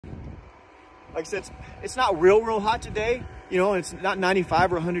Like I said, it's not real hot today. You know, it's not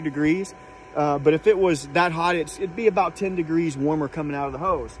 95 or 100 degrees. But if it was that hot, it'd be about 10 degrees warmer coming out of the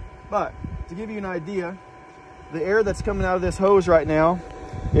hose. But to give you an idea, the air that's coming out of this hose right now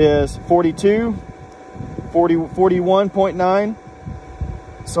is 42, 41.9.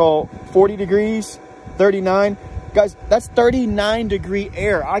 So 40 degrees, 39. Guys, that's 39 degree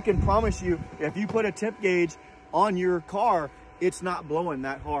air. I can promise you, if you put a temp gauge on your car, it's not blowing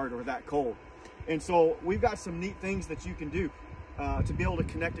that hard or that cold. And so we've got some neat things that you can do to be able to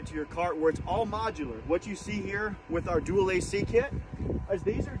connect it to your cart where it's all modular. What you see here with our dual AC kit is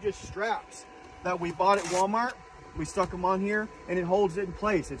these are just straps that we bought at Walmart. We stuck them on here and it holds it in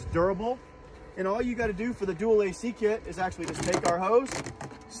place. It's durable. And all you got to do for the dual AC kit is actually just take our hose,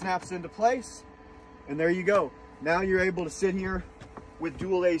 snaps into place, and there you go. Now you're able to sit here with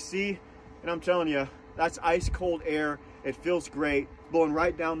dual AC, and I'm telling you, that's ice cold air. It feels great, blowing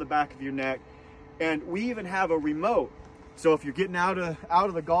right down the back of your neck. And we even have a remote. So if you're getting out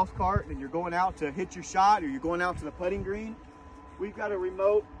of the golf cart and you're going out to hit your shot, or you're going out to the putting green, we've got a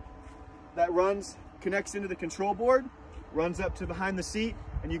remote that connects into the control board, runs up to behind the seat,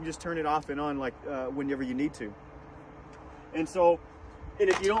 and you can just turn it off and on like whenever you need to. And so, and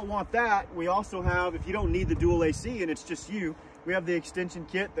if you don't want that, we also have, if you don't need the dual AC and it's just you, we have the extension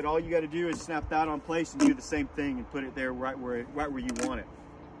kit that all you got to do is snap that on place and do the same thing and put it there right where you want it.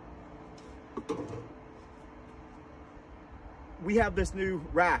 We have this new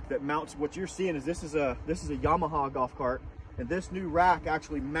rack that mounts. What you're seeing is this is a Yamaha golf cart, and this new rack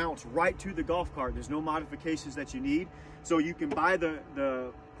actually mounts right to the golf cart. There's no modifications that you need. So you can buy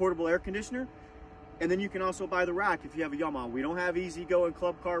the portable air conditioner, and then you can also buy the rack if you have a Yamaha. We don't have E-Z-GO and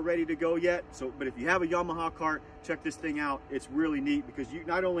Club Car ready to go yet, but if you have a Yamaha cart, check this thing out. It's really neat because you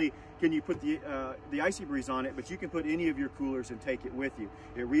not only can you put the Icy Breeze on it, but you can put any of your coolers and take it with you.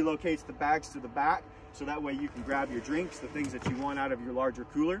 It relocates the bags to the back, so that way you can grab your drinks, the things that you want out of your larger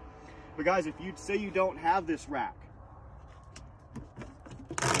cooler. But guys, if you say you don't have this rack,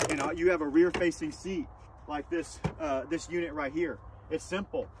 and you have a rear-facing seat like this unit right here, it's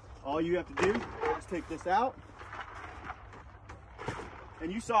simple. All you have to do is take this out,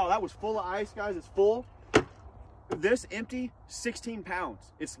 and you saw that was full of ice, guys. It's full. This empty, 16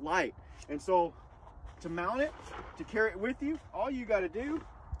 pounds. It's light. And so to mount it, to carry it with you, all you got to do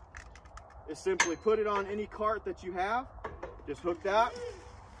is simply put it on any cart that you have. Just hook that,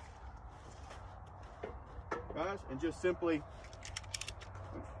 guys, and just simply,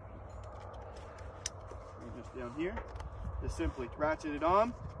 just down here, just simply ratchet it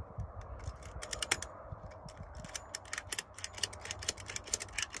on.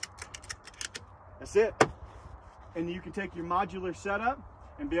 That's it. And you can take your modular setup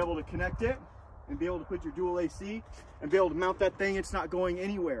and be able to connect it and be able to put your dual AC and be able to mount that thing. It's not going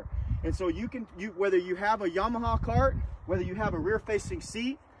anywhere. And so whether you have a Yamaha cart, whether you have a rear facing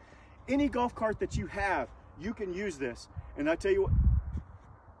seat, any golf cart that you have, you can use this. And I tell you what,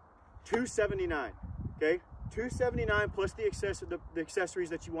 $279, okay? $279 plus the accessories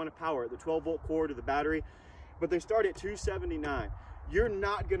that you want to power it, the 12-volt cord or the battery, but they start at $279. You're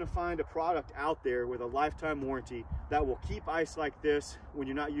not going to find a product out there with a lifetime warranty that will keep ice like this when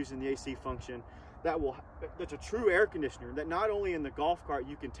you're not using the AC function. That's a true air conditioner that not only in the golf cart,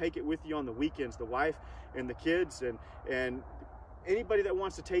 you can take it with you on the weekends, the wife and the kids and anybody that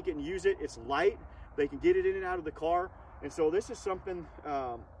wants to take it and use it. It's light. They can get it in and out of the car. And so this is something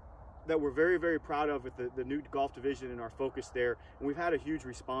that we're very proud of with the new golf division and our focus there. And we've had a huge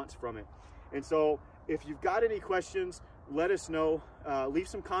response from it. And so if you've got any questions, let us know. Leave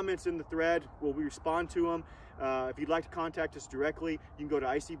some comments in the thread. We'll respond to them. If you'd like to contact us directly, you can go to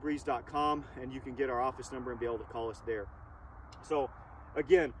icybreeze.com and you can get our office number and be able to call us there. So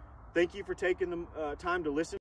again, thank you for taking the time to listen.